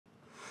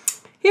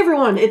Hey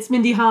everyone, it's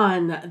Mindy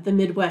Hahne, the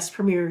Midwest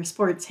premier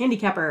sports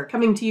handicapper,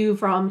 coming to you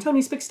from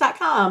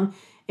TonySpicks.com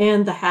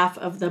and the half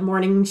of the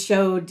morning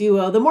show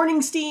duo, The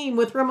Morning Steam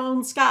with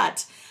Ramon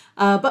Scott.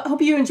 But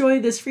hope you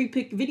enjoy this free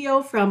pick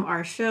video from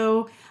our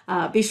show.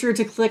 Be sure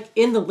to click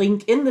in the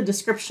link in the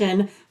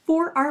description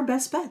for our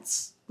best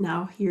bets.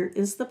 Now here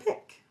is the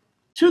pick.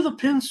 To the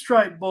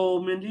Pinstripe Bowl,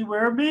 Mindy,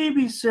 where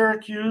maybe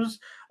Syracuse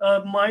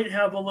might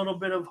have a little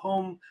bit of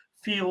home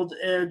field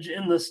edge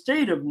in the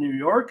state of New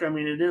York. I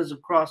mean, it is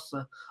across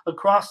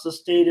the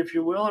state, if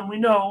you will, and we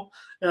know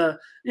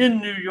in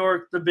New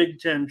York the Big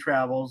Ten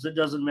travels. It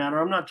doesn't matter.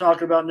 I'm not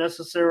talking about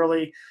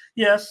necessarily.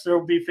 Yes, there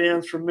will be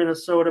fans from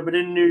Minnesota, but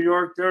in New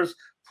York, there's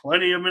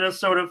plenty of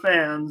Minnesota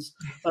fans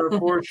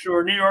for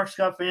sure. New York's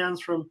got fans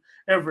from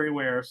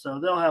everywhere, so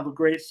they'll have a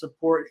great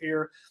support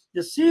here.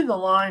 You see the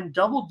line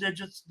double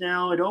digits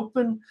now. It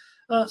opened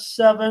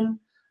 7.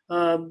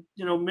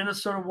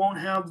 Minnesota won't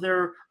have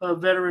their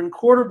veteran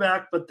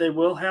quarterback, but they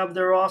will have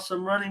their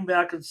awesome running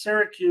back in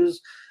Syracuse.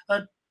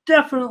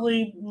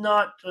 Definitely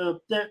not.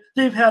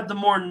 They've had the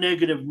more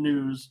negative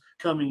news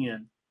coming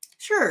in.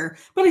 Sure.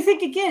 But I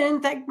think,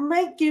 again, that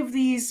might give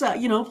these,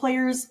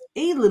 players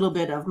a little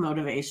bit of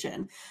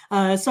motivation.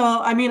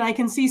 I mean, I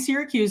can see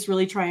Syracuse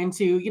really trying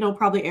to,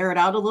 probably air it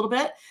out a little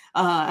bit.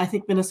 I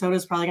think Minnesota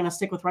is probably going to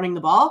stick with running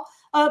the ball.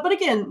 But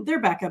again, their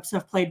backups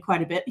have played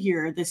quite a bit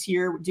here this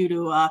year due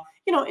to,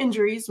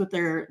 injuries with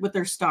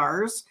their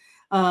stars.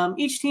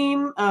 Each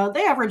team,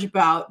 they average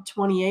about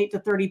 28 to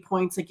 30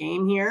 points a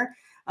game here.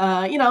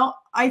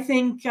 I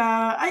think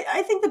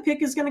the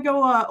pick is going to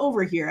go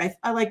over here.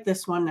 I like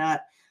this one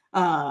at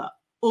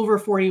over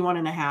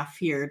 41.5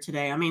 here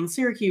today. I mean,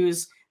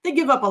 Syracuse, they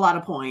give up a lot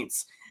of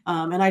points,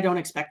 and I don't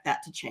expect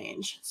that to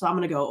change. So I'm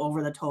going to go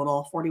over the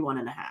total,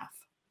 41.5.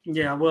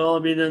 Yeah, well, I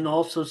mean, and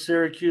also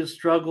Syracuse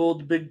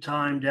struggled big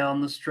time down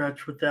the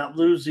stretch with that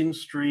losing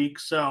streak.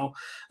 So,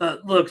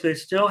 look, they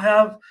still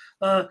have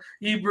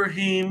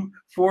Ibrahim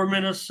for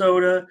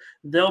Minnesota.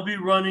 They'll be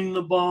running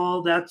the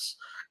ball. That's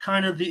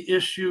kind of the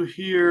issue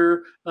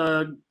here.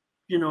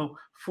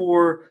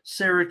 For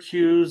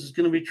Syracuse is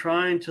going to be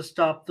trying to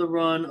stop the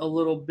run a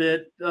little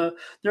bit.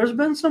 There's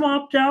been some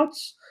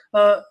opt-outs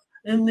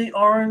in the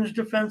orange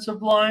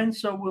defensive line,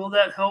 so will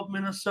that help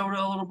Minnesota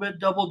a little bit?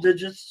 Double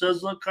digits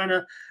does look kind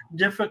of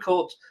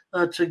difficult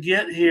to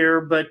get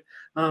here, but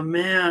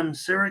man,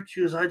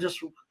 Syracuse,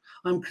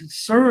 I'm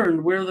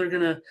concerned where they're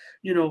going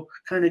to,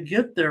 kind of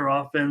get their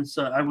offense,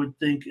 I would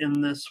think,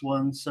 in this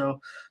one. So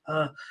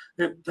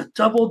the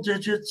double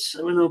digits,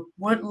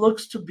 what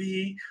looks to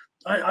be,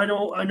 I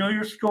know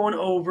you're going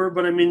over,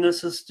 but I mean,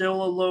 this is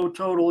still a low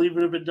total,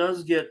 even if it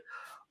does get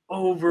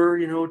over,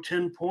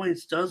 10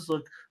 points does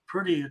look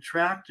pretty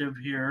attractive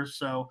here.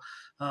 So,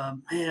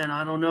 man,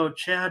 I don't know.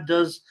 Chad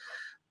does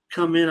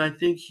come in. I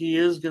think he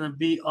is going to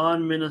be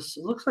on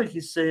Minnesota. Looks like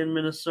he's saying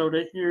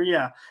Minnesota here.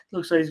 Yeah,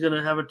 looks like he's going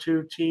to have a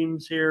 2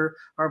 teams here.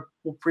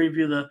 We'll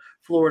preview the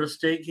Florida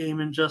State game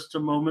in just a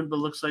moment, but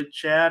looks like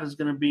Chad is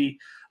going to be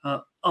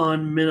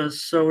on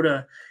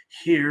Minnesota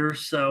here.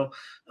 So,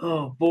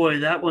 oh boy,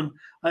 that one,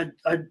 I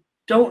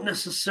don't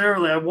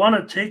necessarily. I want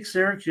to take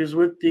Syracuse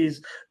with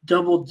these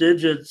double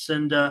digits,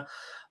 and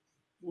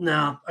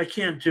no, I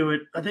can't do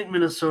it. I think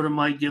Minnesota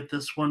might get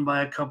this one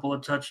by a couple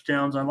of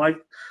touchdowns. Like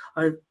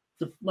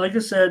I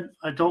said,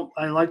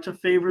 I like to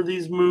favor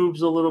these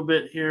moves a little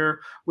bit here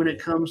when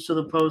it comes to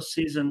the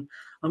postseason.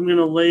 I'm going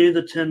to lay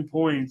the 10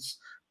 points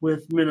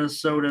with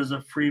Minnesota as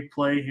a free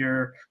play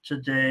here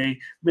today.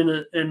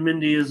 And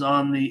Mindy is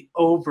on the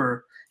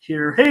over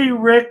here. Hey,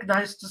 Rick,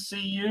 nice to see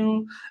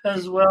you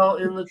as well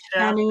in the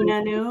chat.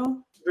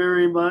 Nanu.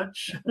 Very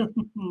much.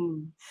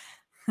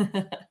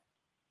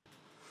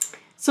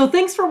 So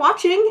thanks for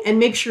watching, and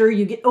make sure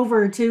you get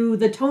over to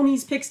the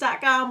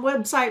Tony'sPicks.com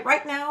website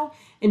right now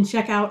and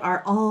check out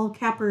our All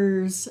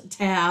Cappers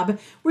tab,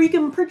 where you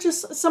can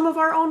purchase some of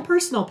our own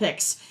personal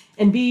picks.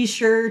 And be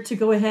sure to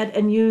go ahead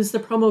and use the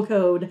promo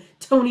code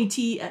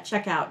TonyT at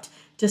checkout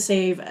to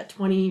save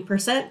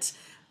 20%.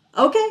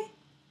 Okay,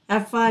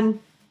 have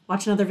fun.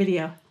 Watch another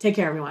video. Take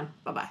care, everyone.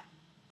 Bye-bye.